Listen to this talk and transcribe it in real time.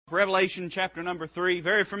Revelation chapter number 3,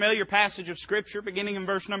 very familiar passage of Scripture, beginning in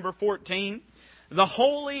verse number 14. The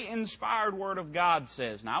holy, inspired Word of God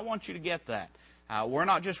says. Now, I want you to get that. We're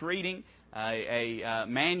not just reading a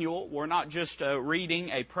manual. We're not just reading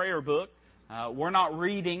a prayer book. We're not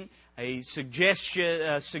reading a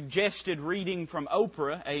suggested reading from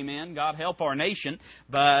Oprah. Amen. God help our nation.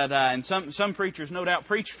 But and some preachers no doubt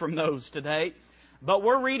preach from those today. But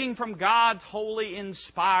we're reading from God's holy,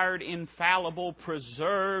 inspired, infallible,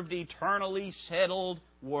 preserved, eternally settled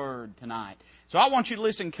Word tonight. So I want you to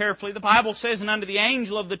listen carefully. The Bible says, "And unto the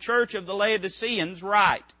angel of the church of the Laodiceans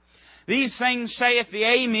write, These things saith the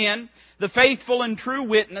Amen, the faithful and true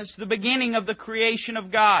witness, the beginning of the creation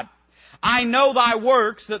of God. I know thy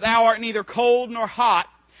works, that thou art neither cold nor hot.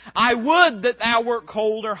 I would that thou wert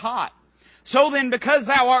cold or hot. So then, because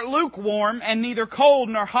thou art lukewarm, and neither cold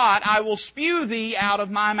nor hot, I will spew thee out of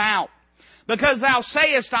my mouth. Because thou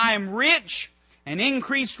sayest, I am rich, and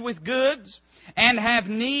increased with goods, and have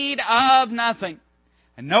need of nothing.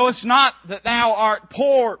 And knowest not that thou art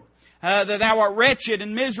poor, that thou art wretched,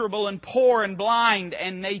 and miserable, and poor, and blind,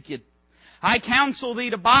 and naked. I counsel thee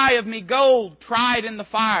to buy of me gold tried in the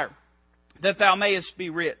fire, that thou mayest be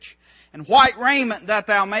rich, and white raiment, that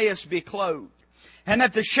thou mayest be clothed. And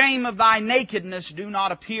that the shame of thy nakedness do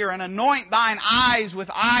not appear, and anoint thine eyes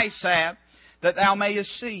with eye salve, that thou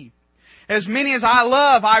mayest see. As many as I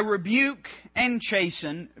love, I rebuke and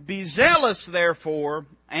chasten. Be zealous, therefore,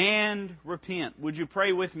 and repent." Would you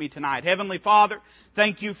pray with me tonight? Heavenly Father,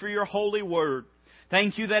 thank you for your holy word.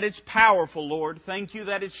 Thank you that it's powerful, Lord. Thank you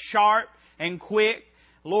that it's sharp and quick.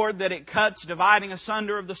 Lord, that it cuts, dividing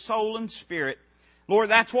asunder of the soul and spirit. Lord,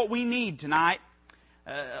 that's what we need tonight.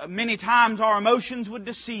 Many times our emotions would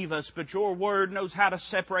deceive us, but your Word knows how to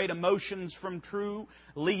separate emotions from true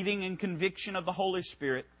leading and conviction of the Holy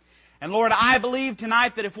Spirit. And Lord, I believe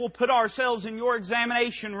tonight that if we'll put ourselves in your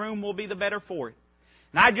examination room, we'll be the better for it.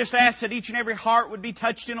 And I just ask that each and every heart would be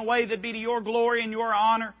touched in a way that be to your glory and your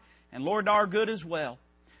honor, and Lord, to our good as well.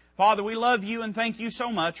 Father, we love you and thank you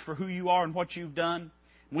so much for who you are and what you've done.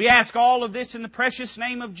 We ask all of this in the precious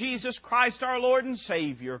name of Jesus Christ, our Lord and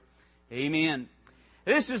Savior. Amen.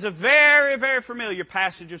 This is a very, very familiar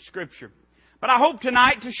passage of Scripture. But I hope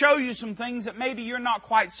tonight to show you some things that maybe you're not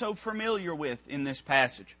quite so familiar with in this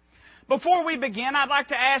passage. Before we begin, I'd like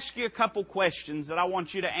to ask you a couple questions that I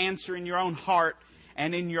want you to answer in your own heart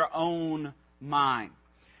and in your own mind.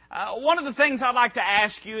 One of the things I'd like to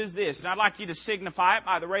ask you is this, and I'd like you to signify it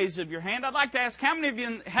by the raise of your hand. I'd like to ask how many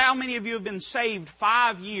of you have been saved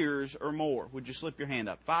 5 years or more? Would you slip your hand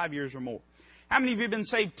up? 5 years or more. How many of you have been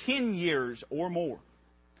saved 10 years or more?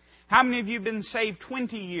 How many of you have been saved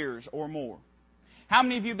 20 years or more? How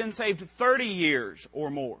many of you have been saved 30 years or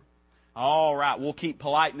more? All right, we'll keep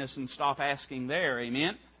politeness and stop asking there,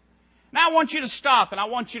 amen? Now I want you to stop and I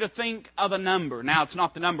want you to think of a number. Now it's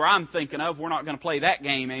not the number I'm thinking of, we're not going to play that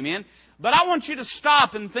game, amen? But I want you to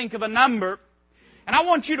stop and think of a number, and I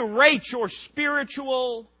want you to rate your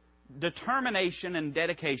spiritual determination and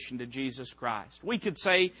dedication to Jesus Christ. We could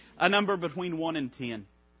say a number between 1 and 10.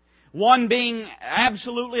 1 being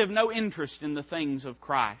absolutely of no interest in the things of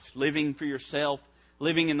Christ, living for yourself,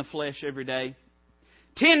 living in the flesh every day.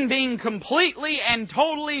 10 being completely and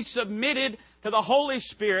totally submitted to the Holy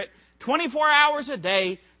Spirit, 24 hours a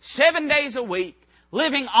day, 7 days a week,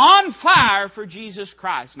 living on fire for Jesus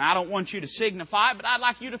Christ. Now, I don't want you to signify it, but I'd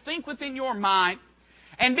like you to think within your mind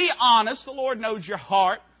and be honest. The Lord knows your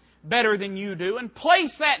heart better than you do, and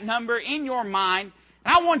place that number in your mind,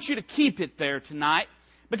 and I want you to keep it there tonight,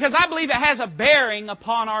 because I believe it has a bearing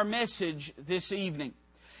upon our message this evening.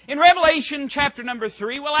 In Revelation chapter number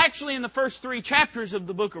 3, well actually in the first 3 chapters of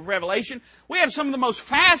the book of Revelation, we have some of the most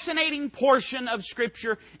fascinating portion of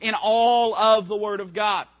Scripture in all of the Word of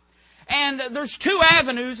God. And there's 2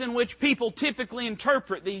 avenues in which people typically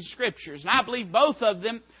interpret these Scriptures, and I believe both of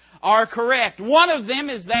them are correct. One of them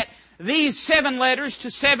is that these 7 letters to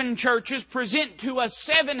 7 churches present to us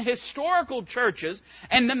 7 historical churches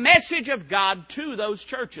and the message of God to those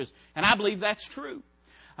churches. And I believe that's true.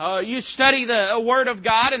 You study the Word of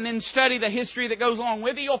God and then study the history that goes along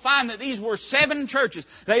with it, you'll find that these were 7 churches.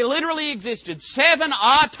 They literally existed. 7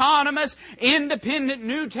 autonomous, independent,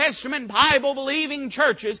 New Testament, Bible-believing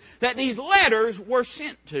churches that these letters were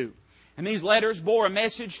sent to. And these letters bore a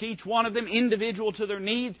message to each one of them, individual to their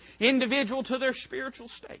needs, individual to their spiritual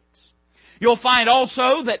states. You'll find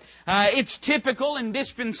also that it's typical in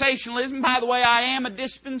dispensationalism. By the way, I am a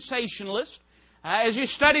dispensationalist. As you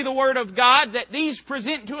study the Word of God, that these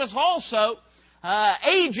present to us also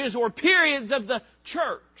ages or periods of the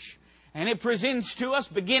church. And it presents to us,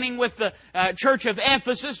 beginning with the church of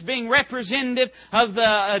Ephesus being representative of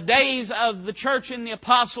the days of the church in the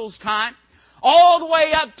apostles' time, all the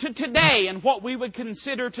way up to today and what we would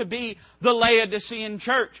consider to be the Laodicean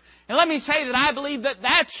church. And let me say that I believe that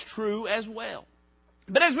that's true as well.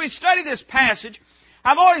 But as we study this passage,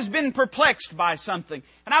 I've always been perplexed by something.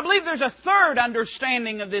 And I believe there's a third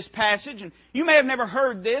understanding of this passage. And you may have never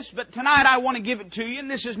heard this, but tonight I want to give it to you.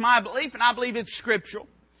 And this is my belief, and I believe it's scriptural.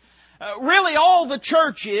 Really, all the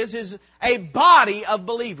church is a body of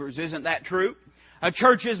believers. Isn't that true? A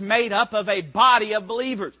church is made up of a body of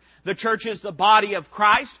believers. The church is the body of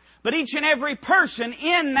Christ, but each and every person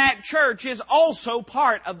in that church is also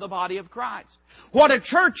part of the body of Christ. What a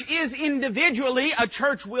church is individually, a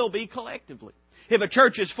church will be collectively. If a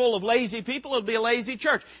church is full of lazy people, it'll be a lazy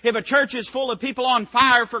church. If a church is full of people on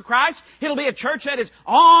fire for Christ, it'll be a church that is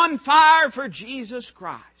on fire for Jesus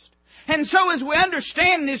Christ. And so as we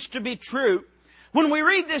understand this to be true, when we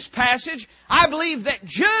read this passage, I believe that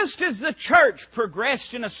just as the church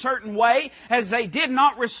progressed in a certain way, as they did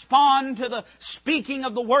not respond to the speaking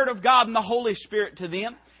of the Word of God and the Holy Spirit to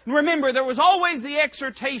them, and remember, there was always the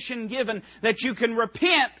exhortation given that you can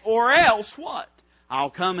repent or else what? I'll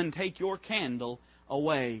come and take your candle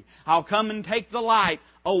away. I'll come and take the light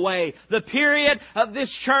away. The period of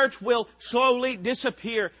this church will slowly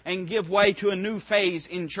disappear and give way to a new phase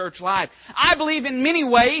in church life. I believe in many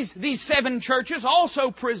ways these 7 churches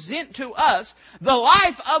also present to us the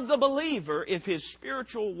life of the believer if his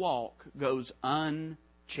spiritual walk goes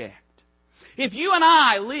unchecked. If you and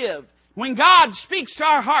I live, when God speaks to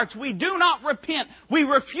our hearts, we do not repent. We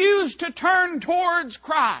refuse to turn towards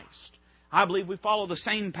Christ. I believe we follow the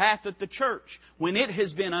same path that the church, when it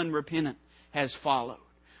has been unrepentant, has followed.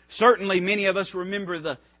 Certainly many of us remember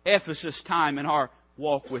the Ephesus time in our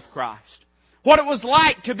walk with Christ. What it was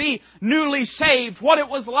like to be newly saved. What it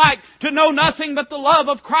was like to know nothing but the love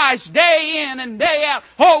of Christ day in and day out.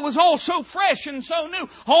 Oh, it was all so fresh and so new.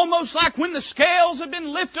 Almost like when the scales have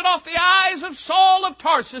been lifted off the eyes of Saul of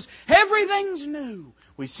Tarsus. Everything's new.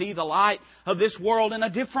 We see the light of this world in a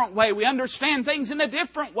different way. We understand things in a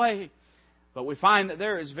different way. But we find that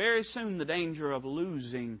there is very soon the danger of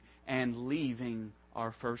losing and leaving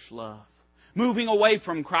our first love. Moving away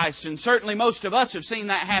from Christ. And certainly most of us have seen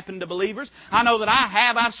that happen to believers. I know that I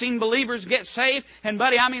have. I've seen believers get saved. And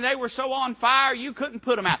buddy, they were so on fire, you couldn't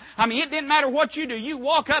put them out. It didn't matter what you do. You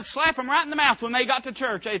walk up, slap them right in the mouth when they got to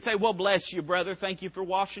church. They'd say, well, bless you, brother. Thank you for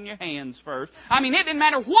washing your hands first. It didn't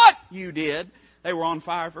matter what you did. They were on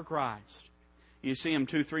fire for Christ. You see them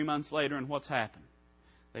 2-3 months later, and what's happened?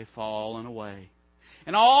 They've fallen away.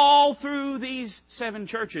 And all through these 7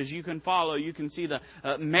 churches you can follow, you can see the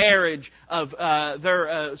marriage of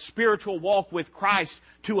their spiritual walk with Christ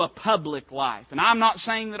to a public life. And I'm not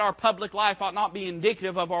saying that our public life ought not be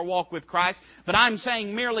indicative of our walk with Christ, but I'm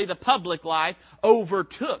saying merely the public life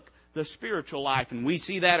overtook the spiritual life. And we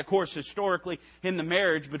see that, of course, historically in the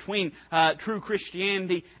marriage between true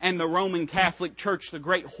Christianity and the Roman Catholic Church, the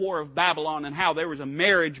great whore of Babylon, and how there was a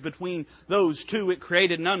marriage between those two. It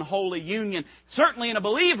created an unholy union. Certainly in a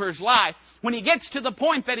believer's life, when he gets to the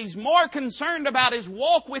point that he's more concerned about his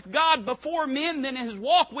walk with God before men than his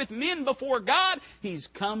walk with men before God, he's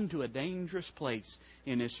come to a dangerous place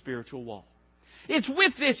in his spiritual walk. It's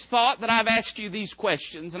with this thought that I've asked you these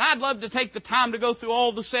questions, and I'd love to take the time to go through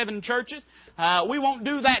all the 7 churches. We won't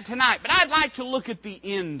do that tonight, but I'd like to look at the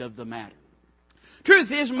end of the matter.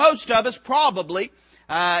 Truth is, most of us probably,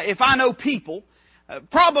 if I know people,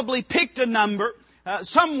 probably picked a number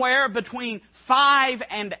somewhere between 5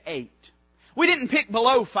 and 8. We didn't pick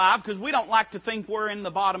below 5 because we don't like to think we're in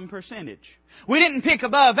the bottom percentage. We didn't pick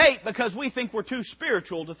above 8 because we think we're too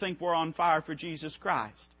spiritual to think we're on fire for Jesus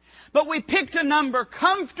Christ. But we picked a number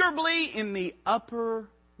comfortably in the upper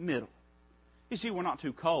middle. You see, we're not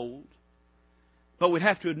too cold, but we'd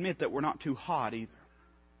have to admit that we're not too hot either.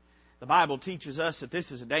 The Bible teaches us that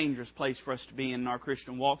this is a dangerous place for us to be in our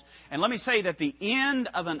Christian walks. And let me say that the end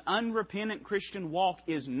of an unrepentant Christian walk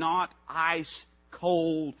is not ice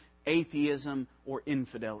cold atheism or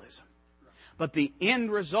infidelism. But the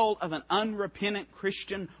end result of an unrepentant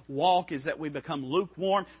Christian walk is that we become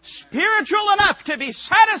lukewarm, spiritual enough to be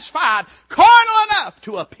satisfied, carnal enough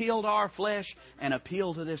to appeal to our flesh and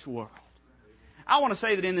appeal to this world. I want to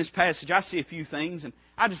say that in this passage I see a few things, and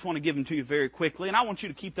I just want to give them to you very quickly. And I want you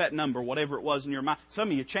to keep that number, whatever it was in your mind.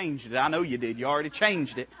 Some of you changed it. I know you did. You already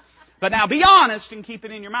changed it. But now be honest and keep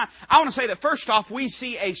it in your mind. I want to say that first off, we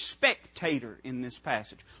see a spectator in this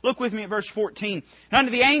passage. Look with me at verse 14. And unto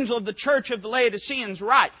the angel of the church of the Laodiceans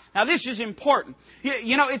write. Now this is important.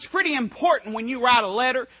 You know, it's pretty important when you write a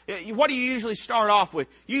letter. What do you usually start off with?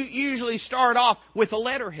 You usually start off with a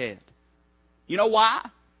letterhead. You know why?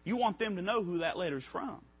 You want them to know who that letter's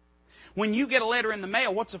from. When you get a letter in the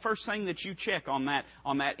mail, what's the first thing that you check on that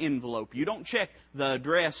envelope? You don't check the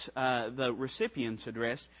address, the recipient's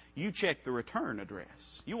address. You check the return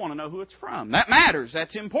address. You want to know who it's from. That matters.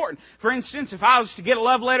 That's important. For instance, if I was to get a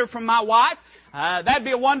love letter from my wife, that'd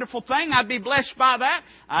be a wonderful thing. I'd be blessed by that.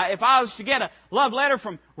 If I was to get a love letter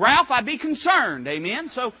from Ralph, I'd be concerned. Amen?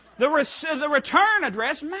 So the return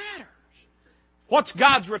address matters. What's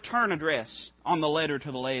God's return address on the letter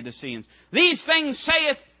to the Laodiceans? These things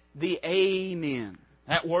saith the Amen.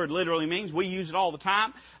 That word literally means, we use it all the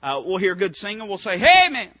time. We'll hear good singing, we'll say,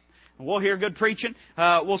 Amen. We'll hear good preaching,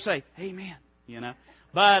 we'll say, Amen. You know.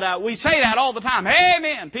 But we say that all the time.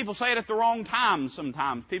 Amen. People say it at the wrong time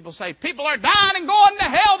sometimes. People say, people are dying and going to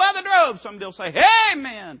hell by the drove. Somebody will say,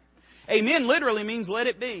 Amen. Amen literally means let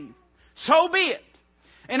it be. So be it.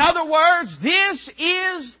 In other words, this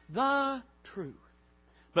is the truth.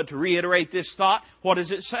 But to reiterate this thought, what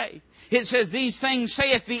does it say? It says, these things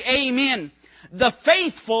saith the Amen, the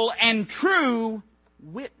faithful and true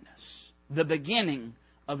witness, the beginning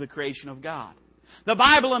of the creation of God. The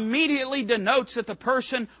Bible immediately denotes that the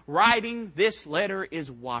person writing this letter is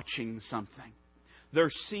watching something. They're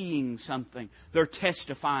seeing something. They're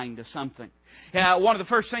testifying to something. One of the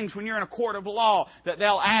first things when you're in a court of law that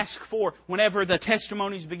they'll ask for whenever the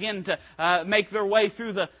testimonies begin to make their way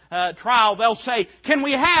through the trial, they'll say, can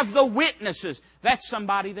we have the witnesses? That's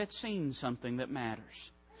somebody that's seen something that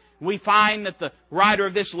matters. We find that the writer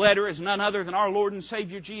of this letter is none other than our Lord and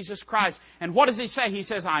Savior Jesus Christ. And what does He say? He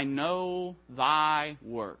says, I know thy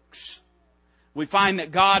works. We find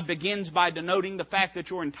that God begins by denoting the fact that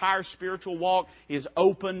your entire spiritual walk is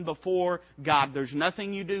open before God. There's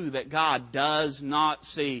nothing you do that God does not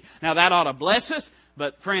see. Now that ought to bless us,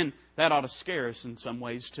 but friend, that ought to scare us in some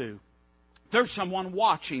ways too. There's someone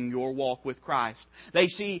watching your walk with Christ. They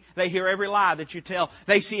hear every lie that you tell.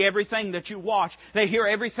 They see everything that you watch. They hear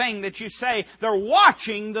everything that you say. They're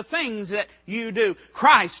watching the things that you do.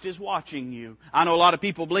 Christ is watching you. I know a lot of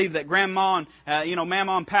people believe that Grandma and,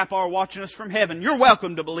 Mama and Papa are watching us from heaven. You're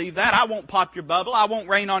welcome to believe that. I won't pop your bubble. I won't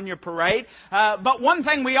rain on your parade. But one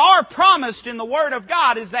thing we are promised in the Word of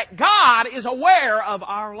God is that God is aware of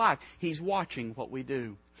our life. He's watching what we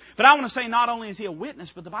do. But I want to say not only is He a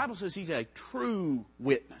witness, but the Bible says He's a true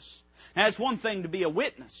witness. Now, it's one thing to be a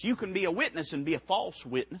witness. You can be a witness and be a false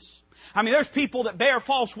witness. I mean, there's people that bear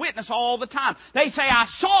false witness all the time. They say, I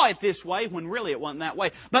saw it this way, when really it wasn't that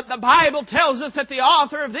way. But the Bible tells us that the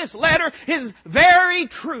author of this letter is very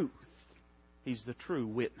truth. He's the true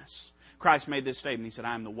witness. Christ made this statement. He said,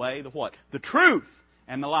 I am the way, the what? The truth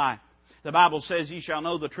and the life. The Bible says, ye shall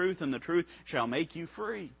know the truth, and the truth shall make you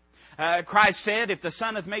free. Christ said, if the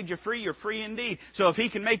Son hath made you free, you're free indeed. So if He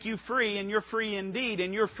can make you free, and you're free indeed,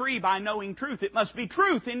 and you're free by knowing truth, it must be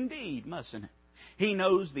truth indeed, mustn't it? He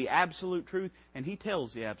knows the absolute truth, and He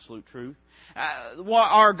tells the absolute truth.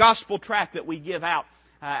 Our gospel tract that we give out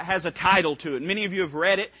has a title to it. Many of you have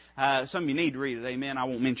read it. Some of you need to read it, amen. I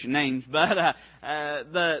won't mention names. But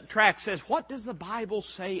the tract says, what does the Bible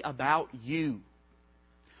say about you?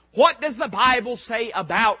 What does the Bible say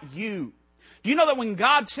about you? Do you know that when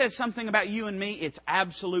God says something about you and me, it's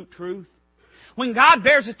absolute truth? When God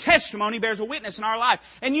bears a testimony, bears a witness in our life,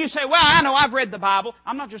 and you say, well, I know I've read the Bible.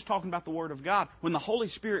 I'm not just talking about the Word of God. When the Holy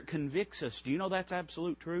Spirit convicts us, do you know that's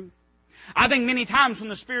absolute truth? I think many times when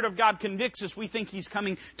the Spirit of God convicts us, we think He's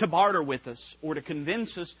coming to barter with us, or to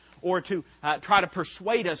convince us, or to try to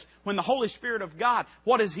persuade us. When the Holy Spirit of God,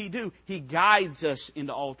 what does He do? He guides us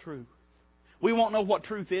into all truth. We won't know what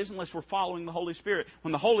truth is unless we're following the Holy Spirit.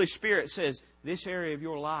 When the Holy Spirit says, this area of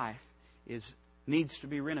your life needs to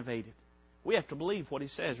be renovated, we have to believe what He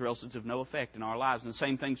says, or else it's of no effect in our lives. And the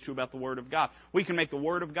same thing's true about the Word of God. We can make the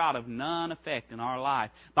Word of God of none effect in our life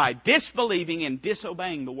by disbelieving and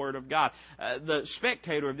disobeying the Word of God. The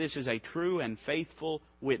spectator of this is a true and faithful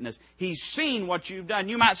witness. He's seen what you've done.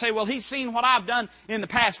 You might say, well, He's seen what I've done in the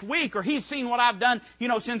past week, or He's seen what I've done,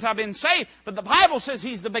 since I've been saved. But the Bible says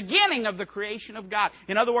He's the beginning of the creation of God.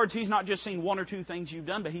 In other words, He's not just seen one or two things you've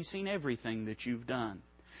done, but He's seen everything that you've done.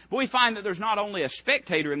 But we find that there's not only a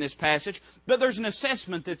spectator in this passage, but there's an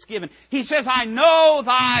assessment that's given. He says, I know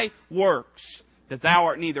thy works, that thou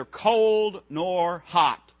art neither cold nor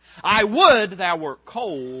hot. I would thou wert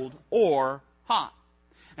cold or hot.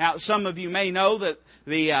 Now, some of you may know that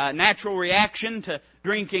the natural reaction to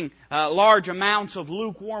drinking large amounts of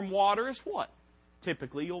lukewarm water is what?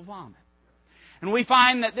 Typically, you'll vomit. And we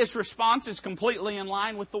find that this response is completely in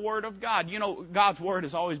line with the Word of God. God's Word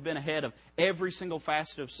has always been ahead of every single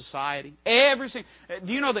facet of society. Do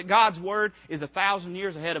you know that God's Word is 1,000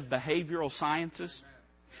 years ahead of behavioral sciences?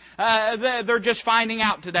 They're just finding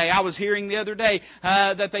out today. I was hearing the other day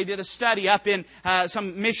that they did a study up in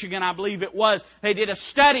some Michigan, I believe it was. They did a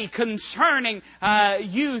study concerning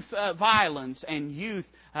youth violence and youth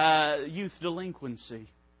delinquency.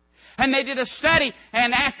 And they did a study,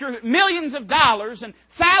 and after millions of dollars and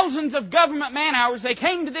thousands of government man-hours, they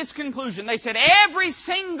came to this conclusion. They said every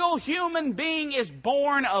single human being is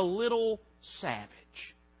born a little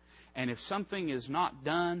savage. And if something is not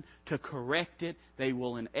done to correct it, they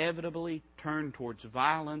will inevitably turn towards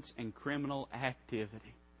violence and criminal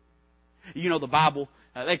activity. You know, the Bible,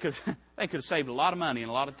 they could have saved a lot of money and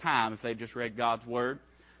a lot of time if they just read God's Word.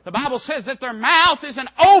 The Bible says that their mouth is an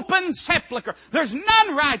open sepulchre. There's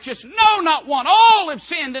none righteous, no, not one. All have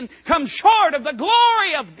sinned and come short of the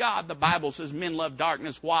glory of God. The Bible says men love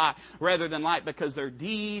darkness. Why? Rather than light, because their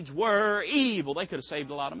deeds were evil. They could have saved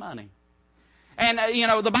a lot of money. And,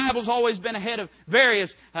 the Bible's always been ahead of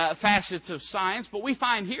various facets of science, but we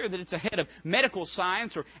find here that it's ahead of medical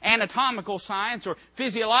science or anatomical science or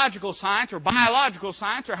physiological science or biological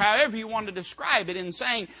science or however you want to describe it, in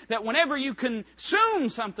saying that whenever you consume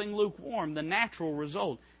something lukewarm, the natural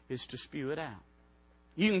result is to spew it out.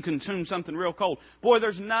 You can consume something real cold. Boy,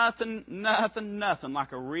 there's nothing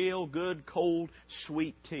like a real good, cold,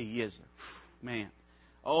 sweet tea, is there? Man.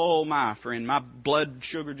 Oh, my friend, my blood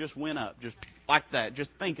sugar just went up, just like that,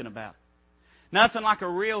 just thinking about it. Nothing like a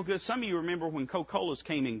real good... Some of you remember when Coca-Colas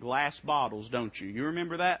came in glass bottles, don't you? You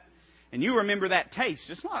remember that? And you remember that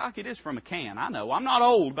taste. It's not like it is from a can. I know. I'm not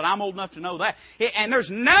old, but I'm old enough to know that. And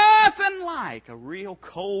there's nothing like a real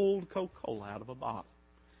cold Coca-Cola out of a bottle.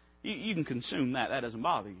 You can consume that. That doesn't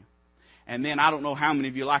bother you. And then I don't know how many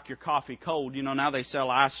of you like your coffee cold. You know, now they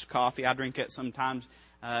sell iced coffee. I drink that sometimes.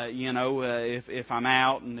 If I'm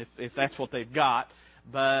out and if that's what they've got.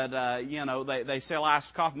 But, they sell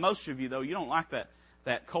iced coffee. Most of you, though, you don't like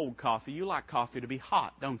that cold coffee. You like coffee to be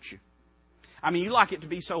hot, don't you? I mean, you like it to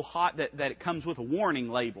be so hot that it comes with a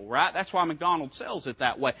warning label, right? That's why McDonald's sells it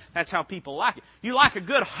that way. That's how people like it. You like a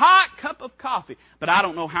good hot cup of coffee. But I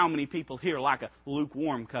don't know how many people here like a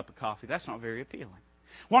lukewarm cup of coffee. That's not very appealing.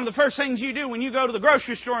 One of the first things you do when you go to the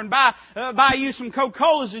grocery store and buy you some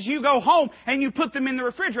Coca-Colas is you go home and you put them in the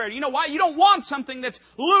refrigerator. You know why? You don't want something that's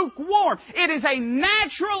lukewarm. It is a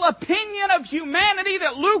natural opinion of humanity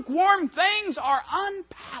that lukewarm things are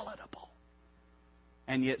unpalatable.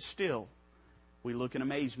 And yet still, we look in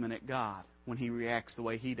amazement at God when He reacts the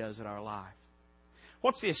way He does in our life.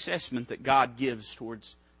 What's the assessment that God gives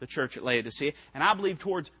towards the church at Laodicea? And I believe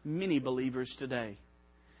towards many believers today.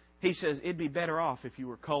 He says, it'd be better off if you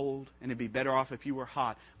were cold, and it'd be better off if you were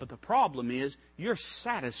hot. But the problem is, you're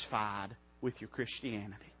satisfied with your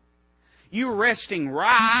Christianity. You're resting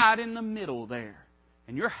right in the middle there,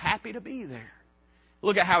 and you're happy to be there.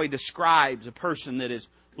 Look at how he describes a person that is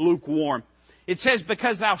lukewarm. It says,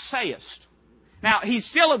 because thou sayest. Now, he's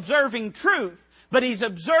still observing truth, but he's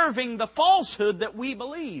observing the falsehood that we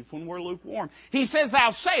believe when we're lukewarm. He says, thou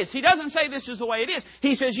sayest. He doesn't say this is the way it is.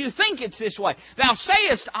 He says, you think it's this way. Thou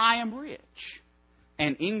sayest, I am rich,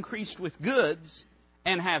 and increased with goods,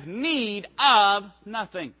 and have need of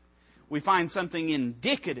nothing. We find something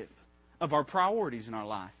indicative of our priorities in our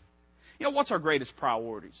life. You know, what's our greatest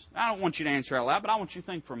priorities? I don't want you to answer out loud, but I want you to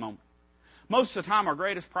think for a moment. Most of the time, our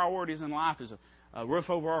greatest priorities in life is a roof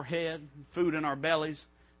over our head, food in our bellies,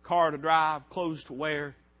 car to drive, clothes to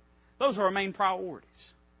wear. Those are our main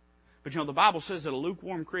priorities. But the Bible says that a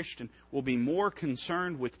lukewarm Christian will be more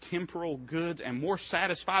concerned with temporal goods and more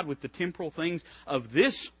satisfied with the temporal things of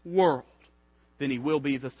this world than he will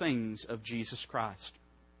be the things of Jesus Christ.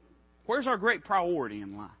 Where's our great priority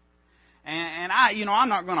in life? And I'm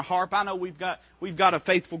not going to harp. I know we've got a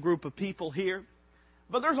faithful group of people here,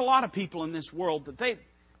 but there's a lot of people in this world that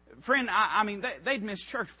they'd miss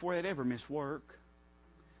church before they'd ever miss work.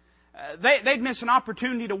 They'd miss an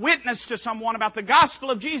opportunity to witness to someone about the gospel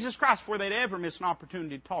of Jesus Christ before they'd ever miss an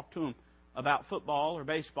opportunity to talk to them about football or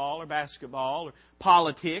baseball or basketball or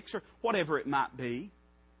politics or whatever it might be.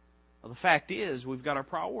 Well, the fact is, we've got our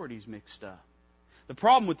priorities mixed up. The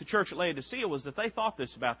problem with the church at Laodicea was that they thought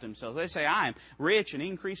this about themselves. They say, I am rich and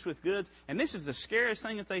increased with goods. And this is the scariest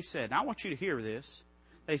thing that they said. And I want you to hear this.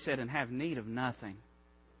 They said, and have need of nothing.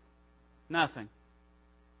 Nothing.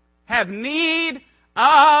 Have need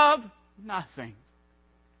of nothing.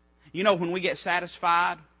 You know, when we get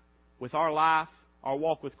satisfied with our life, our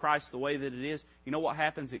walk with Christ the way that it is, you know what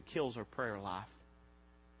happens? It kills our prayer life.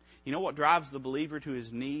 You know what drives the believer to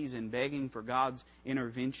his knees in begging for God's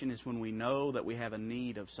intervention is when we know that we have a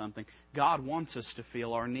need of something. God wants us to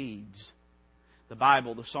feel our needs. The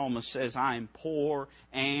Bible, the psalmist says, I am poor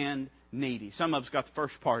and needy. Some of us got the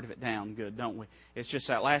first part of it down good, don't we? It's just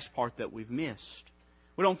that last part that we've missed.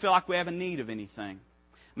 We don't feel like we have a need of anything.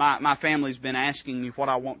 My family's been asking me what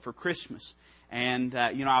I want for Christmas. And,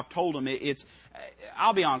 I've told them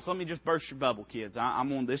I'll be honest, let me just burst your bubble, kids.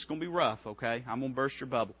 This is going to be rough, okay? I'm going to burst your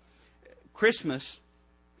bubble. Christmas,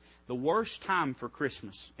 the worst time for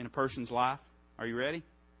Christmas in a person's life, are you ready?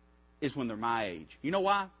 Is when they're my age. You know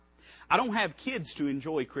why? I don't have kids to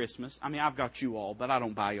enjoy Christmas. I mean, I've got you all, but I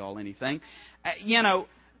don't buy you all anything.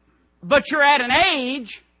 But you're at an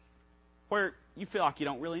age where you feel like you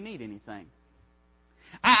don't really need anything.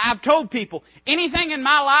 I've told people, anything in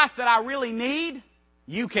my life that I really need,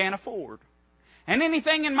 you can't afford. And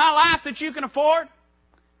anything in my life that you can afford,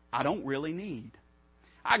 I don't really need.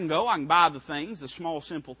 I can buy the things, the small,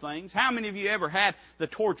 simple things. How many of you ever had the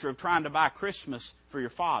torture of trying to buy Christmas for your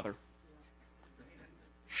father?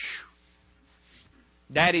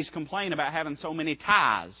 Daddies complain about having so many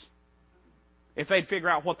ties. If they'd figure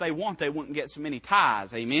out what they want, they wouldn't get so many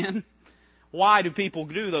ties. Amen? Why do people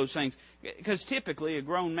do those things? Because typically a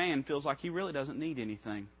grown man feels like he really doesn't need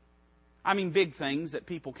anything. I mean big things that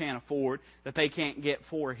people can't afford, that they can't get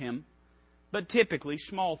for him. But typically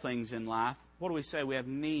small things in life, what do we say? We have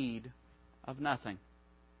need of nothing.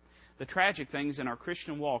 The tragic things in our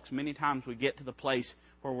Christian walks, many times we get to the place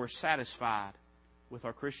where we're satisfied with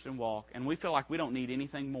our Christian walk and we feel like we don't need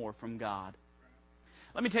anything more from God.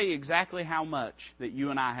 Let me tell you exactly how much that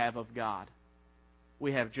you and I have of God.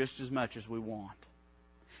 We have just as much as we want.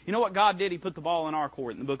 You know what God did? He put the ball in our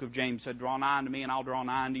court. In the book of James said, draw nigh unto me and I'll draw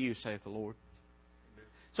nigh unto you, saith the Lord.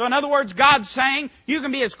 So in other words, God's saying, you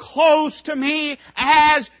can be as close to me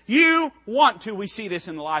as you want to. We see this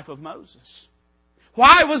in the life of Moses.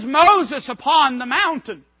 Why was Moses upon the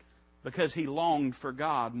mountain? Because he longed for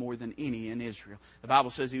God more than any in Israel. The Bible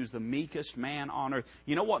says he was the meekest man on earth.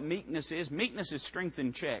 You know what meekness is? Meekness is strength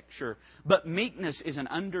in check, sure. But meekness is an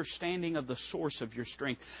understanding of the source of your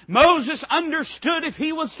strength. Moses understood if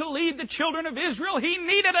he was to lead the children of Israel, he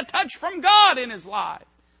needed a touch from God in his life.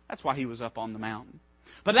 That's why he was up on the mountain.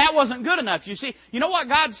 But that wasn't good enough. You see, you know what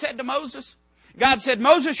God said to Moses? God said,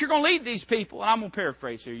 Moses, you're going to lead these people. And I'm going to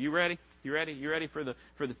paraphrase here. You ready? You ready? You ready for the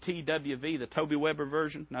TWV, the Toby Weber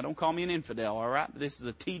version? Now, don't call me an infidel, all right? This is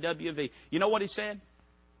the TWV. You know what he said?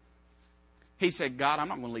 He said, God, I'm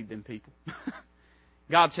not going to lead them people.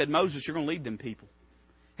 God said, Moses, you're going to lead them people.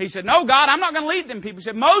 He said, no, God, I'm not going to lead them people. He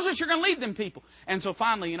said, Moses, you're going to lead them people. And so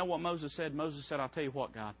finally, you know what Moses said? Moses said, I'll tell you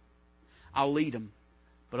what, God. I'll lead them,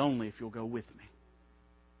 but only if you'll go with me.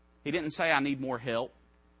 He didn't say I need more help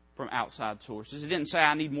from outside sources. He didn't say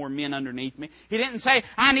I need more men underneath me. He didn't say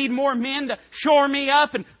I need more men to shore me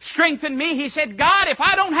up and strengthen me. He said, God, if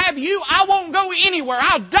I don't have you, I won't go anywhere.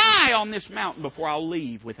 I'll die on this mountain before I'll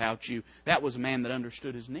leave without you. That was a man that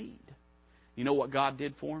understood his need. You know what God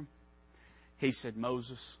did for him? He said,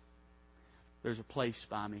 Moses, there's a place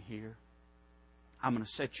by me here. I'm going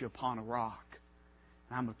to set you upon a rock.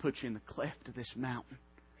 And I'm going to put you in the cleft of this mountain.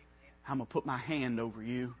 I'm going to put my hand over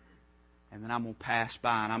you. And then I'm going to pass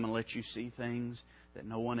by and I'm going to let you see things that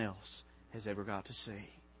no one else has ever got to see.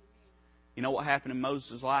 You know what happened in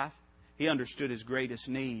Moses' life? He understood his greatest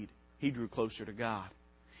need. He drew closer to God.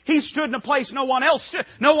 He stood in a place no one else stood.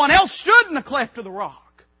 No one else stood in the cleft of the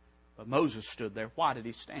rock. But Moses stood there. Why did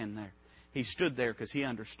he stand there? He stood there because he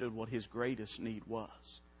understood what his greatest need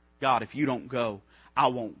was. God, if you don't go, I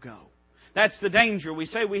won't go. That's the danger. We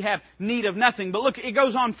say we have need of nothing. But look, it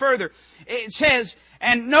goes on further. It says,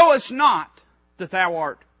 and knowest not that thou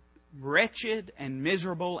art wretched and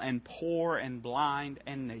miserable and poor and blind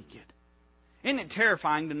and naked. Isn't it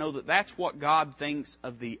terrifying to know that that's what God thinks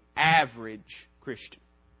of the average Christian?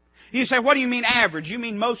 You say, what do you mean average? You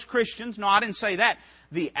mean most Christians? No, I didn't say that.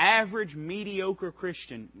 The average mediocre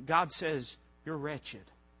Christian, God says, you're wretched.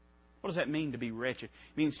 What does that mean to be wretched?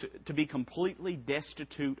 It means to be completely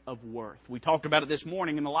destitute of worth. We talked about it this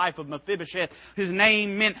morning in the life of Mephibosheth. His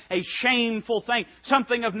name meant a shameful thing,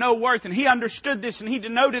 something of no worth. And he understood this and he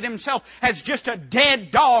denoted himself as just a dead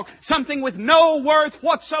dog, something with no worth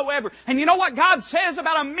whatsoever. And you know what God says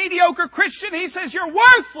about a mediocre Christian? He says, you're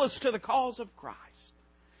worthless to the cause of Christ.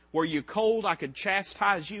 Were you cold, I could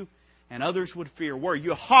chastise you, and others would fear. Were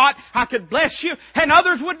you hot, I could bless you, and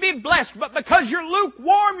others would be blessed. But because you're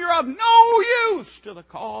lukewarm, you're of no use to the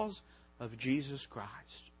cause of Jesus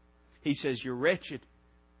Christ. He says you're wretched.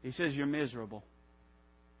 He says you're miserable.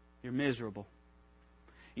 You're miserable.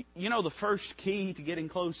 You know the first key to getting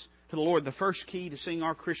close to the Lord, the first key to seeing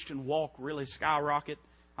our Christian walk really skyrocket,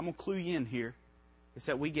 I'm going to clue you in here, is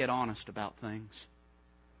that we get honest about things.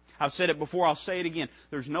 I've said it before, I'll say it again.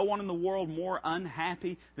 There's no one in the world more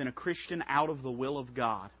unhappy than a Christian out of the will of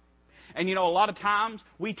God. And you know, a lot of times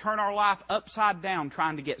we turn our life upside down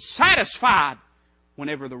trying to get satisfied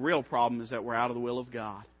whenever the real problem is that we're out of the will of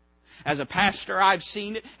God. As a pastor, I've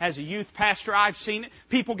seen it. As a youth pastor, I've seen it.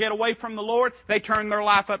 People get away from the Lord. They turn their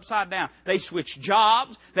life upside down. They switch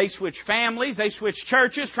jobs. They switch families. They switch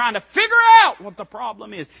churches, trying to figure out what the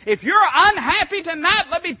problem is. If you're unhappy tonight,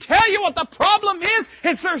 let me tell you what the problem is.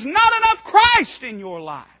 It's there's not enough Christ in your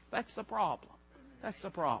life. That's the problem. That's the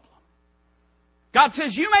problem. God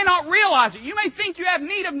says you may not realize it. You may think you have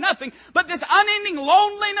need of nothing, but this unending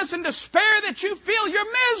loneliness and despair that you feel,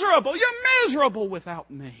 you're miserable. You're miserable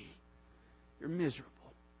without me. You're miserable.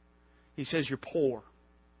 He says you're poor.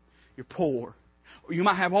 You're poor. Or you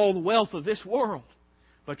might have all the wealth of this world,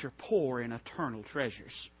 but you're poor in eternal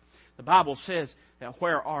treasures. The Bible says that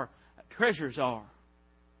where our treasures are,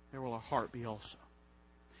 there will our heart be also.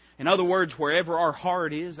 In other words, wherever our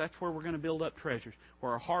heart is, that's where we're going to build up treasures.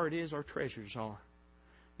 Where our heart is, our treasures are.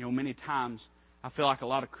 You know, many times I feel like a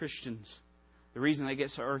lot of Christians, the reason they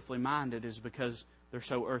get so earthly minded is because they're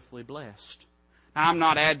so earthly blessed. Now, I'm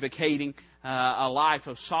not advocating a life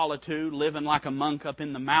of solitude, living like a monk up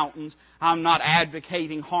in the mountains. I'm not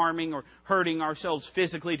advocating harming or hurting ourselves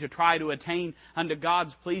physically to try to attain unto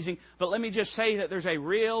God's pleasing. But let me just say that there's a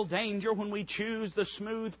real danger when we choose the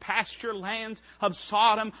smooth pasture lands of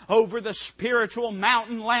Sodom over the spiritual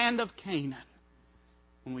mountain land of Canaan.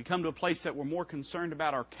 When we come to a place that we're more concerned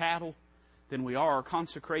about our cattle than we are our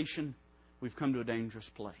consecration, we've come to a dangerous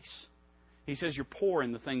place. He says you're poor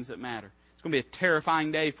in the things that matter. It's going to be a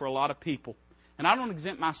terrifying day for a lot of people. And I don't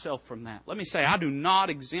exempt myself from that. Let me say, I do not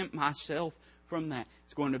exempt myself from that.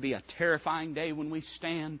 It's going to be a terrifying day when we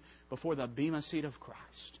stand before the bema seat of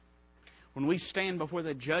Christ. When we stand before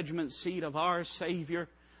the judgment seat of our Savior,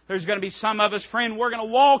 there's going to be some of us, friend, we're going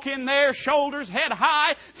to walk in there, shoulders head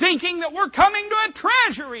high, thinking that we're coming to a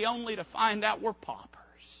treasury, only to find out we're paupers.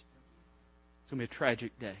 It's going to be a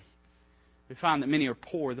tragic day. We find that many are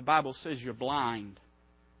poor. The Bible says you're blind.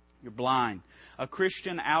 You're blind. A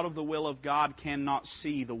Christian out of the will of God cannot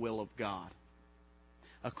see the will of God.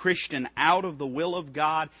 A Christian out of the will of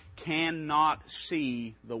God cannot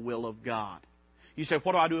see the will of God. You say,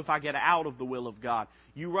 what do I do if I get out of the will of God?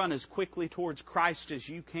 You run as quickly towards Christ as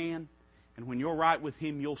you can, and when you're right with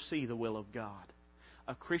Him, you'll see the will of God.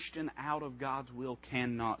 A Christian out of God's will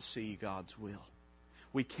cannot see God's will.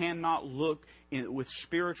 We cannot look with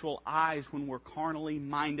spiritual eyes when we're carnally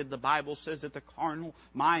minded. The Bible says that the carnal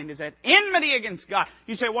mind is at enmity against God.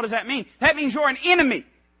 You say, what does that mean? That means you're an enemy.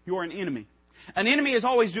 You're an enemy. An enemy is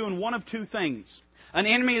always doing one of two things. An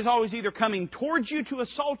enemy is always either coming towards you to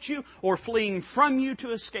assault you or fleeing from you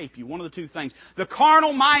to escape you. One of the two things. The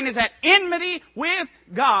carnal mind is at enmity with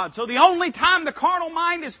God. So the only time the carnal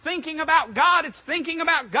mind is thinking about God, it's thinking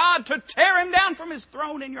about God to tear Him down from His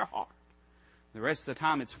throne in your heart. The rest of the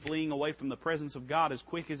time it's fleeing away from the presence of God as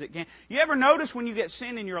quick as it can. You ever notice when you get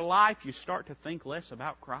sin in your life, you start to think less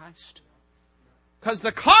about Christ? Because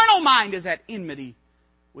the carnal mind is at enmity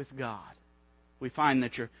with God. We find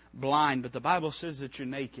that you're blind, but the Bible says that you're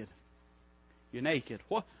naked. You're naked.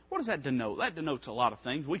 What does that denote? That denotes a lot of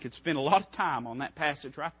things. We could spend a lot of time on that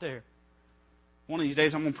passage right there. One of these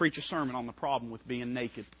days I'm going to preach a sermon on the problem with being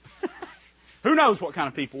naked. Who knows what kind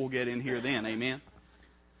of people will get in here then, amen?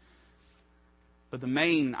 But the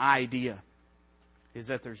main idea is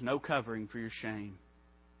that there's no covering for your shame.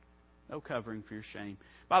 No covering for your shame.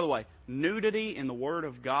 By the way, nudity in the Word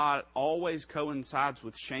of God always coincides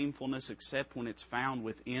with shamefulness except when it's found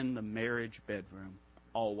within the marriage bedroom.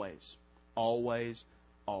 Always. Always.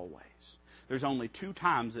 Always. There's only 2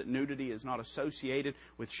 times that nudity is not associated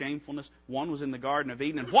with shamefulness. One was in the Garden of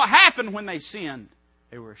Eden. And what happened when they sinned?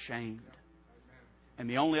 They were ashamed. And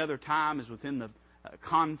the only other time is within the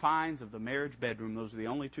confines of the marriage bedroom. Those are the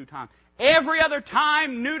only 2 times. Every other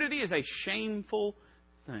time, nudity is a shameful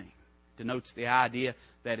thing. Denotes the idea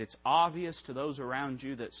that it's obvious to those around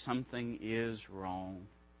you that something is wrong.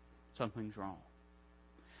 Something's wrong.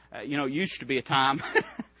 It used to be a time,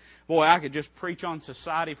 boy, I could just preach on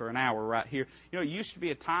society for an hour right here. It used to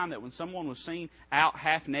be a time that when someone was seen out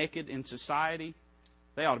half naked in society,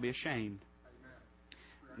 they ought to be ashamed.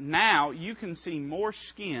 Now you can see more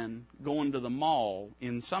skin going to the mall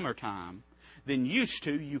in summertime than used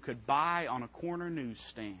to you could buy on a corner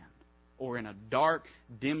newsstand or in a dark,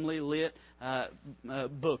 dimly lit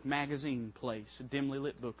magazine place, a dimly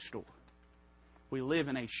lit bookstore. We live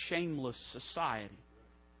in a shameless society.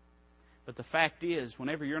 But the fact is,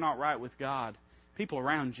 whenever you're not right with God, people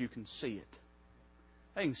around you can see it.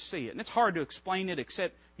 They can see it. And it's hard to explain it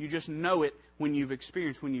except you just know it when you've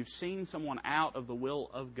experienced, when you've seen someone out of the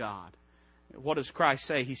will of God. What does Christ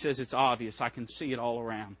say? He says it's obvious. I can see it all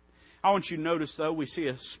around. I want you to notice, though, we see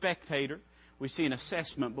a spectator. We see an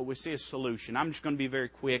assessment, but we see a solution. I'm just going to be very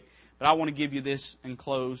quick, but I want to give you this and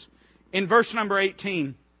close. In verse number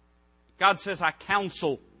 18, God says, I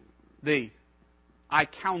counsel thee. I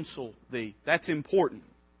counsel thee. That's important.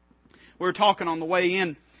 We were talking on the way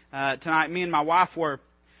in tonight, me and my wife were,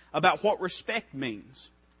 about what respect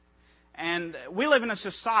means. And we live in a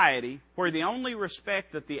society where the only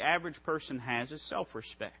respect that the average person has is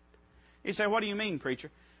self-respect. You say, what do you mean,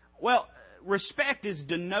 preacher? Well, respect is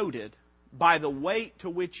denoted by the weight to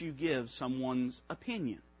which you give someone's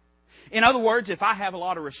opinion. In other words, if I have a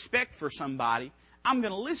lot of respect for somebody, I'm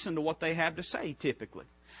going to listen to what they have to say typically.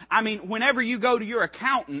 I mean, whenever you go to your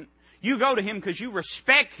accountant, you go to him because you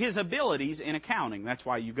respect his abilities in accounting. That's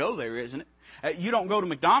why you go there, isn't it? You don't go to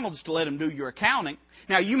McDonald's to let him do your accounting.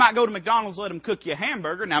 Now, you might go to McDonald's to let him cook you a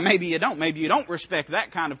hamburger. Now, maybe you don't. Maybe you don't respect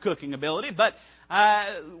that kind of cooking ability. But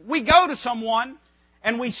we go to someone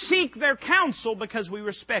and we seek their counsel because we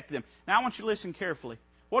respect them. Now, I want you to listen carefully.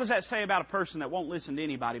 What does that say about a person that won't listen to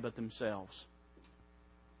anybody but themselves?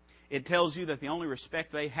 It tells you that the only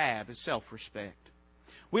respect they have is self-respect.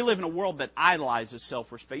 We live in a world that idolizes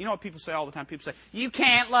self-respect. You know what people say all the time? People say, you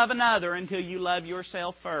can't love another until you love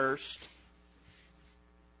yourself first.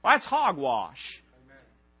 Well, that's hogwash.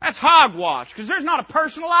 That's hogwash, because there's not a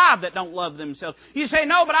person alive that don't love themselves. You say,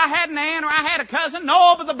 no, but I had an aunt or I had a cousin.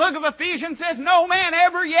 No, but the book of Ephesians says no man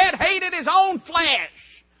ever yet hated his own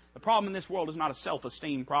flesh. The problem in this world is not a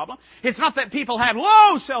self-esteem problem. It's not that people have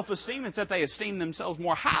low self-esteem. It's that they esteem themselves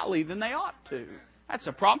more highly than they ought to. That's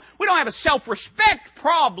a problem. We don't have a self-respect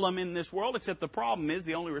problem in this world, except the problem is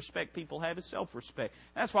the only respect people have is self-respect.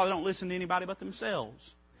 That's why they don't listen to anybody but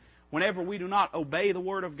themselves. Whenever we do not obey the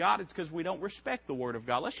Word of God, it's because we don't respect the Word of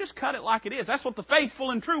God. Let's just cut it like it is. That's what the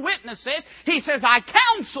faithful and true witness says. He says, I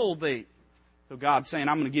counsel thee. So God's saying,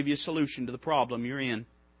 I'm going to give you a solution to the problem you're in.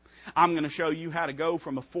 I'm going to show you how to go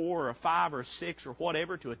from a 4 or a 5 or a 6 or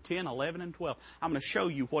whatever to a 10, 11, and 12. I'm going to show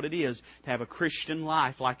you what it is to have a Christian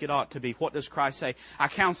life like it ought to be. What does Christ say? I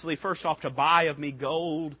counsel thee first off to buy of me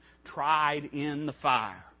gold tried in the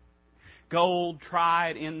fire. Gold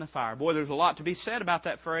tried in the fire. Boy, there's a lot to be said about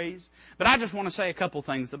that phrase. But I just want to say a couple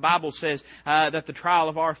things. The Bible says that the trial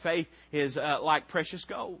of our faith is like precious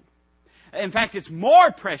gold. In fact, it's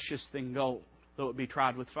more precious than gold, though it be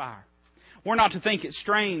tried with fire. We're not to think it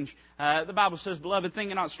strange. The Bible says, Beloved, think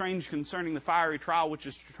it not strange concerning the fiery trial which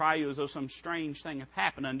is to try you as though some strange thing hath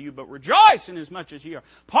happened unto you, but rejoice inasmuch as ye are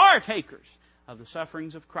partakers of the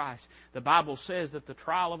sufferings of Christ. The Bible says that the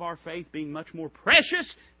trial of our faith being much more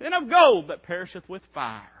precious than of gold that perisheth with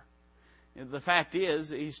fire. The fact is,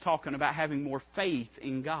 he's talking about having more faith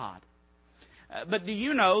in God. But do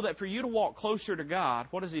you know that for you to walk closer to God,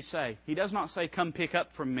 what does he say? He does not say, come pick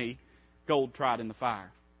up from me gold tried in the fire.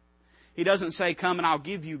 He doesn't say, come and I'll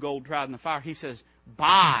give you gold tried in the fire. He says,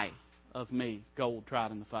 buy of me gold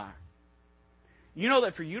tried in the fire. You know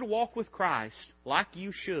that for you to walk with Christ like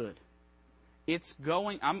you should, it's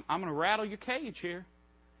going, I'm going to rattle your cage here.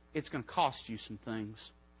 It's going to cost you some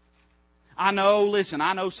things. I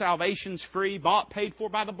know salvation's free, bought, paid for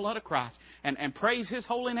by the blood of Christ. And praise His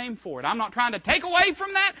holy name for it. I'm not trying to take away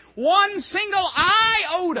from that one single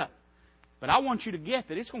iota. But I want you to get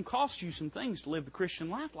that it's going to cost you some things to live the Christian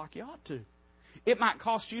life like you ought to. It might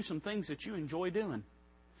cost you some things that you enjoy doing.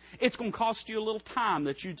 It's going to cost you a little time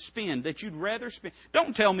that you'd spend, that you'd rather spend.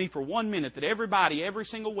 Don't tell me for 1 minute that everybody, every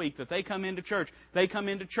single week that they come into church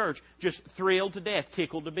just thrilled to death,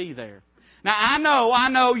 tickled to be there. Now, I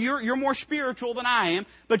know, you're more spiritual than I am,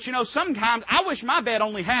 but you know, sometimes I wish my bed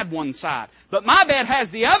only had one side. But my bed has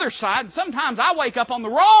the other side, and sometimes I wake up on the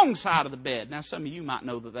wrong side of the bed. Now, some of you might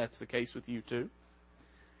know that that's the case with you too.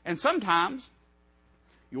 And sometimes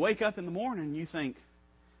you wake up in the morning and you think,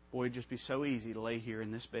 boy, it'd just be so easy to lay here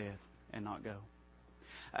in this bed and not go.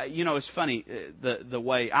 You know, it's funny, the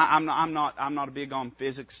way, I'm not a big on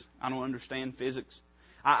physics. I don't understand physics.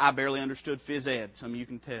 I barely understood phys ed. Some of you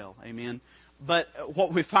can tell. Amen. But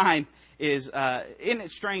what we find is, isn't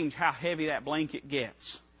it strange how heavy that blanket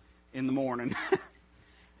gets in the morning?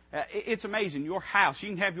 It's amazing. Your house, you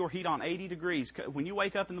can have your heat on 80 degrees. When you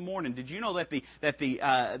wake up in the morning, did you know that the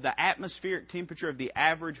atmospheric temperature of the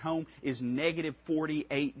average home is negative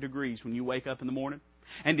 48 degrees when you wake up in the morning?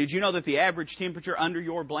 And did you know that the average temperature under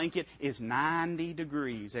your blanket is 90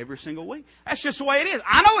 degrees every single week? That's just the way it is.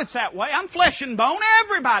 I know it's that way. I'm flesh and bone.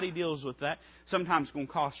 Everybody deals with that. Sometimes it's going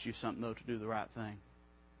to cost you something, though, to do the right thing.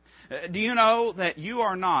 Do you know that you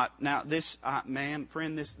are not, now this,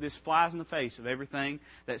 this flies in the face of everything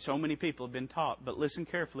that so many people have been taught, but listen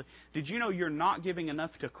carefully. Did you know you're not giving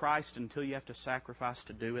enough to Christ until you have to sacrifice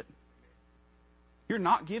to do it? You're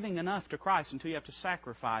not giving enough to Christ until you have to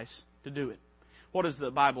sacrifice to do it. What does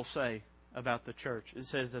the Bible say? about the church. It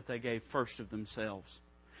says that they gave first of themselves.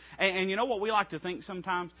 And you know what we like to think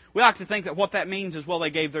sometimes? We like to think that what that means is, well, they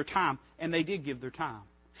gave their time. And they did give their time.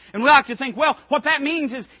 And we like to think, well, what that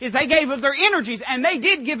means is they gave of their energies. And they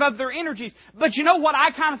did give of their energies. But you know what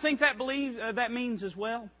I kind of think that means as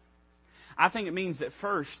well? I think it means that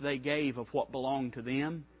first they gave of what belonged to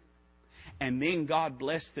them. And then God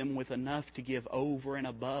blessed them with enough to give over and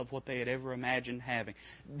above what they had ever imagined having.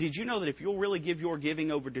 Did you know that if you'll really give your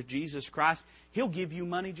giving over to Jesus Christ, He'll give you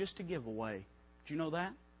money just to give away? Did you know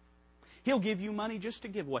that? He'll give you money just to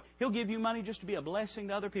give away. He'll give you money just to be a blessing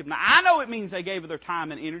to other people. Now, I know it means they gave of their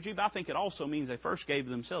time and energy, but I think it also means they first gave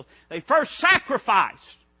of themselves. They first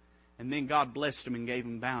sacrificed. And then God blessed them and gave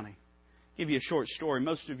them bounty. I'll give you a short story.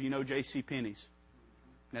 Most of you know J.C. Penney's.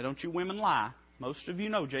 Now, don't you women lie. Most of you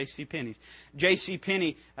know J.C. Penney's. J.C.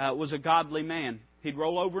 Penney was a godly man. He'd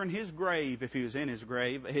roll over in his grave if he was in his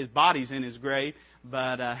grave. His body's in his grave,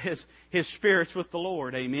 but his spirit's with the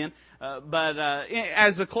Lord. Amen. But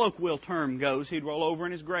as the colloquial term goes, he'd roll over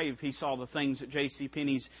in his grave if he saw the things that J.C.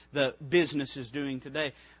 Penney's the business is doing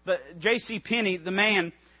today. But J.C. Penney, the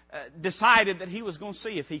man, decided that he was going to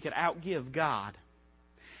see if he could outgive God.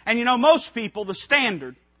 And you know, most people, the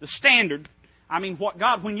standard, I mean,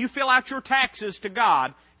 when you fill out your taxes to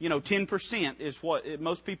God, 10% is what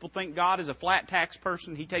most people think. God is a flat tax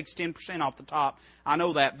person. He takes 10% off the top. I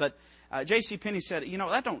know that. But J.C. Penney said,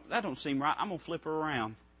 that don't seem right. I'm going to flip her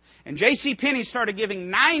around. And J.C. Penney started giving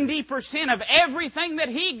 90% of everything that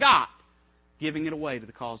he got, giving it away to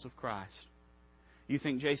the cause of Christ. You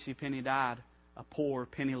think J.C. Penney died a poor,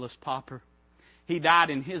 penniless pauper? He died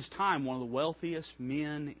in his time one of the wealthiest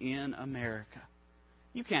men in America.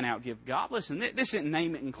 You can't outgive God. Listen, this isn't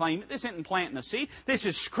name it and claim it. This isn't planting a seed. This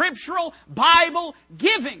is scriptural Bible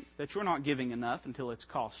giving. That you're not giving enough until it's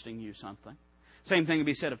costing you something. Same thing can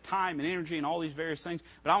be said of time and energy and all these various things.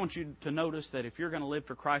 But I want you to notice that if you're going to live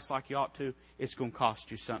for Christ like you ought to, it's going to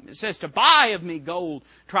cost you something. It says, to buy of me gold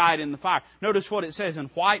tried in the fire. Notice what it says, in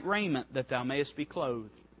white raiment that thou mayest be clothed.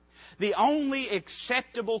 The only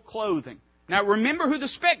acceptable clothing. Now remember who the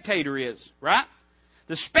spectator is, right?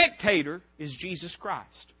 The spectator is Jesus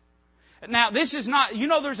Christ. Now, this is not,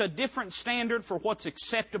 there's a different standard for what's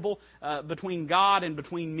acceptable between God and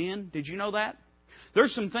between men. Did you know that?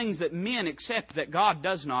 There's some things that men accept that God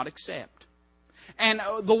does not accept. And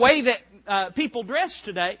the way that people dress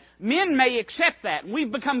today, men may accept that. And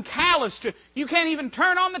we've become callous to, you can't even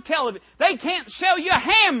turn on the television. They can't sell you a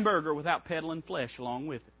hamburger without peddling flesh along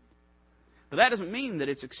with it. But that doesn't mean that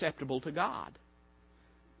it's acceptable to God.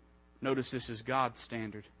 Notice this is God's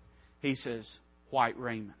standard. He says, white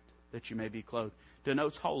raiment, that you may be clothed.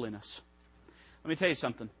 Denotes holiness. Let me tell you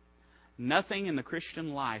something. Nothing in the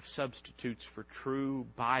Christian life substitutes for true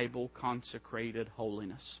Bible-consecrated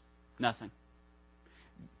holiness. Nothing.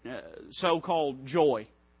 So-called joy.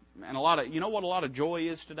 And you know what a lot of joy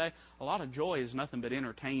is today? A lot of joy is nothing but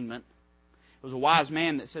entertainment. It was a wise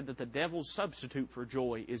man that said that the devil's substitute for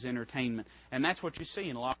joy is entertainment. And that's what you see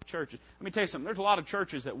in a lot of churches. Let me tell you something. There's a lot of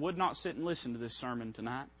churches that would not sit and listen to this sermon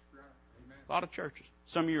tonight. A lot of churches.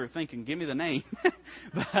 Some of you are thinking, give me the name.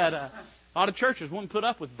 But a lot of churches wouldn't put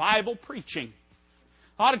up with Bible preaching.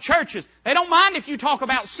 A lot of churches, they don't mind if you talk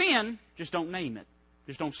about sin, just don't name it.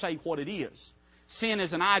 Just don't say what it is. Sin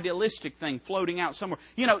is an idealistic thing floating out somewhere.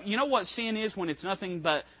 You know what sin is when it's nothing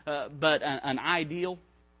but an ideal?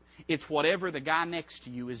 It's whatever the guy next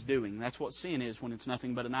to you is doing. That's what sin is when it's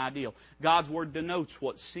nothing but an ideal. God's Word denotes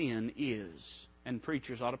what sin is. And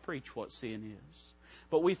preachers ought to preach what sin is.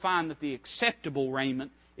 But we find that the acceptable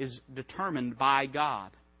raiment is determined by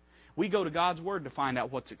God. We go to God's Word to find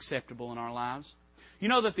out what's acceptable in our lives. You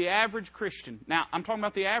know that the average Christian, now I'm talking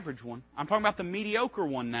about the average one. I'm talking about the mediocre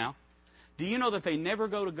one now. Do you know that they never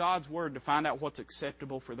go to God's Word to find out what's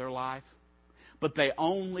acceptable for their life? But they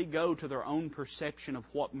only go to their own perception of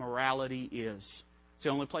what morality is. It's the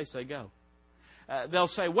only place they go. They'll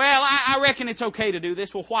say, well, I reckon it's okay to do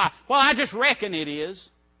this. Well, why? Well, I just reckon it is.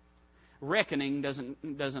 Reckoning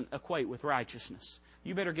doesn't equate with righteousness.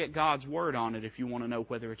 You better get God's Word on it if you want to know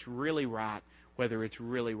whether it's really right, whether it's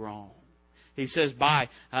really wrong. He says, by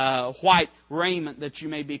white raiment that you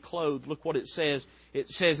may be clothed. Look what it says. It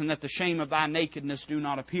says, and that the shame of thy nakedness do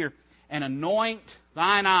not appear. And anoint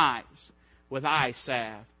thine eyes with eye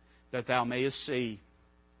salve, that thou mayest see.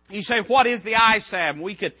 You say, what is the eye salve?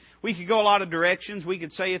 We could go a lot of directions. We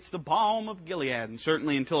could say it's the balm of Gilead. And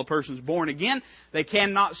certainly until a person's born again, they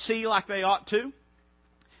cannot see like they ought to.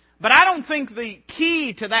 But I don't think the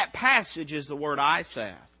key to that passage is the word eye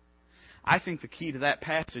salve. I think the key to that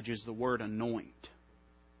passage is the word anoint.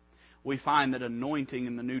 we find that anointing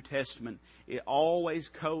in the New Testament, it always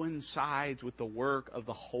coincides with the work of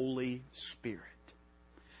the Holy Spirit.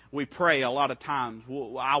 We pray a lot of times.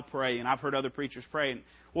 I'll pray, and I've heard other preachers pray, and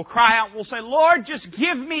we'll cry out and we'll say, Lord, just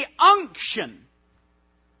give me unction.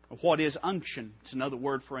 What is unction? It's another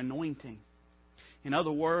word for anointing. In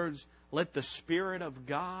other words, let the Spirit of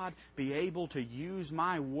God be able to use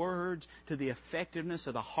my words to the effectiveness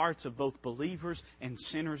of the hearts of both believers and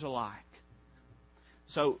sinners alike.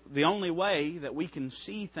 So the only way that we can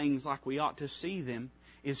see things like we ought to see them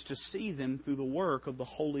is to see them through the work of the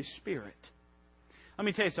Holy Spirit. Let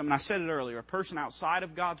me tell you something. I said it earlier. A person outside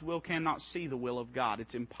of God's will cannot see the will of God.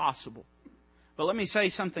 It's impossible. But let me say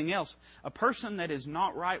something else. A person that is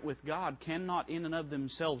not right with God cannot in and of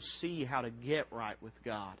themselves see how to get right with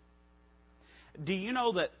God. Do you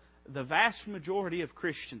know that the vast majority of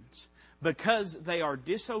Christians, because they are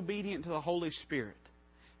disobedient to the Holy Spirit,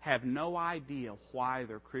 have no idea why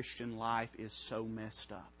their Christian life is so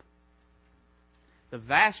messed up? The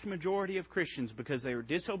vast majority of Christians, because they are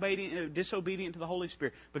disobedient to the Holy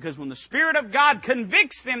Spirit, because when the Spirit of God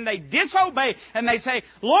convicts them, they disobey and they say,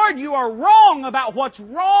 Lord, you are wrong about what's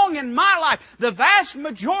wrong in my life. The vast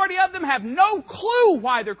majority of them have no clue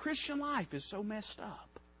why their Christian life is so messed up.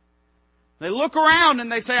 They look around and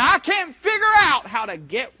they say, I can't figure out how to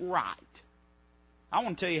get right. I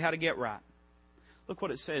want to tell you how to get right. Look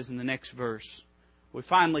what it says in the next verse. We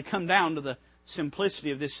finally come down to the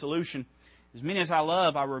simplicity of this solution. As many as I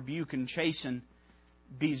love, I rebuke and chasten.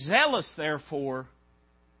 Be zealous, therefore,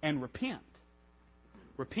 and repent.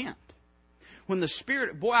 Repent. When the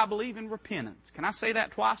Spirit... Boy, I believe in repentance. Can I say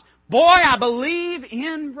that twice? Boy, I believe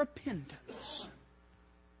in repentance.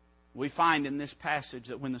 We find in this passage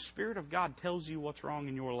that when the Spirit of God tells you what's wrong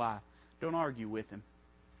in your life, don't argue with Him.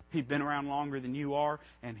 He's been around longer than you are,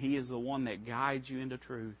 and He is the one that guides you into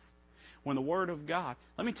truth. When the Word of God...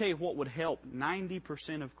 Let me tell you what would help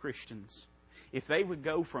 90% of Christians. If they would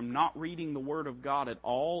go from not reading the Word of God at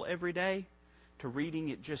all every day to reading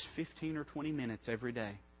it just 15 or 20 minutes every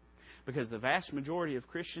day. Because the vast majority of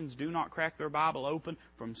Christians do not crack their Bible open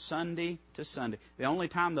from Sunday to Sunday. The only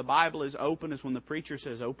time the Bible is open is when the preacher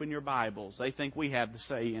says, open your Bibles. They think we have the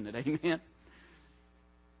say in it. Amen?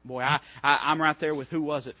 Boy, I'm right there with, who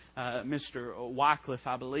was it? Mr. Wycliffe,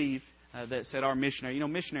 I believe, that said our missionary. You know,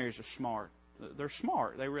 missionaries are smart. They're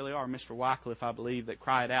smart. They really are. Mr. Wycliffe, I believe, that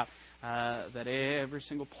cried out that every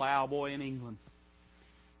single plowboy in England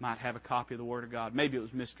might have a copy of the Word of God. Maybe it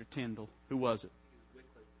was Mr. Tyndall. Who was it?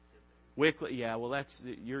 Wycliffe. Yeah, well, that's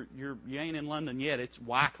you ain't in London yet. It's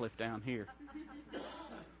Wycliffe down here.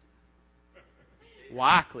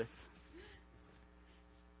 Wycliffe.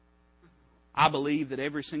 I believe that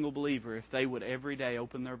every single believer, if they would every day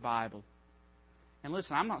open their Bible, and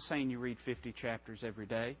listen, I'm not saying you read 50 chapters every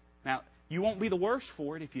day. Now, you won't be the worse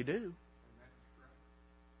for it if you do.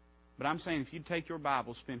 But I'm saying if you take your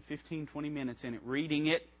Bible, spend 15, 20 minutes in it, reading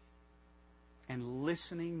it, and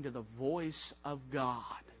listening to the voice of God,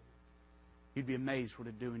 you'd be amazed what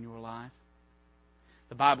it'd do in your life.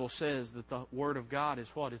 The Bible says that the Word of God is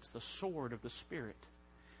what? It's the sword of the Spirit.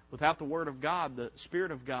 Without the Word of God, the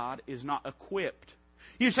Spirit of God is not equipped.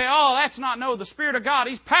 You say, oh, that's not, no, the Spirit of God,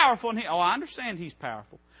 He's powerful. And oh, I understand He's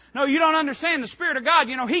powerful. No, you don't understand the Spirit of God.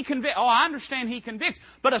 You know, He convicts. Oh, I understand He convicts.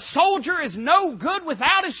 But a soldier is no good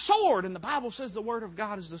without his sword. And the Bible says the Word of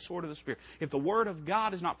God is the sword of the Spirit. If the Word of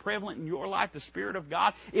God is not prevalent in your life, the Spirit of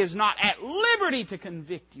God is not at liberty to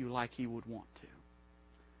convict you like He would want to.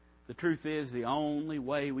 The truth is, the only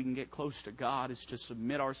way we can get close to God is to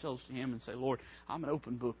submit ourselves to Him and say, Lord, I'm an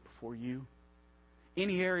open book before You.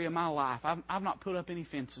 Any area of my life, I've not put up any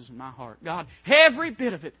fences in my heart. God, every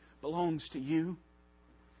bit of it belongs to You.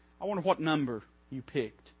 I wonder what number you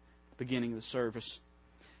picked at the beginning of the service.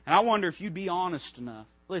 And I wonder if you'd be honest enough.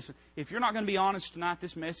 Listen, if you're not going to be honest tonight,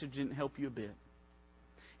 this message didn't help you a bit.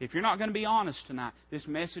 If you're not going to be honest tonight, this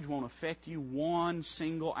message won't affect you one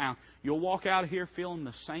single ounce. You'll walk out of here feeling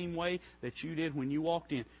the same way that you did when you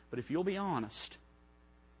walked in. But if you'll be honest,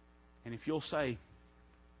 and if you'll say,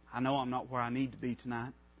 I know I'm not where I need to be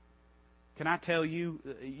tonight. Can I tell you,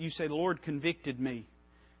 you say, the Lord convicted me.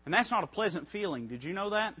 And that's not a pleasant feeling. Did you know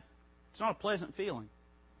that? It's not a pleasant feeling.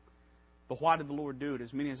 But why did the Lord do it?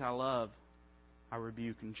 As many as I love, I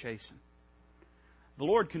rebuke and chasten. The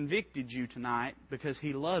Lord convicted you tonight because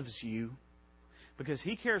He loves you. Because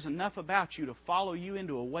He cares enough about you to follow you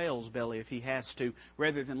into a whale's belly if He has to,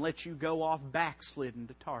 rather than let you go off backslidden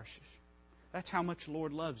to Tarshish. That's how much the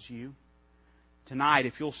Lord loves you. Tonight,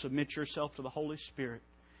 if you'll submit yourself to the Holy Spirit,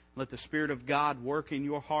 let the Spirit of God work in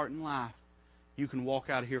your heart and life, you can walk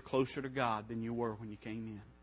out of here closer to God than you were when you came in.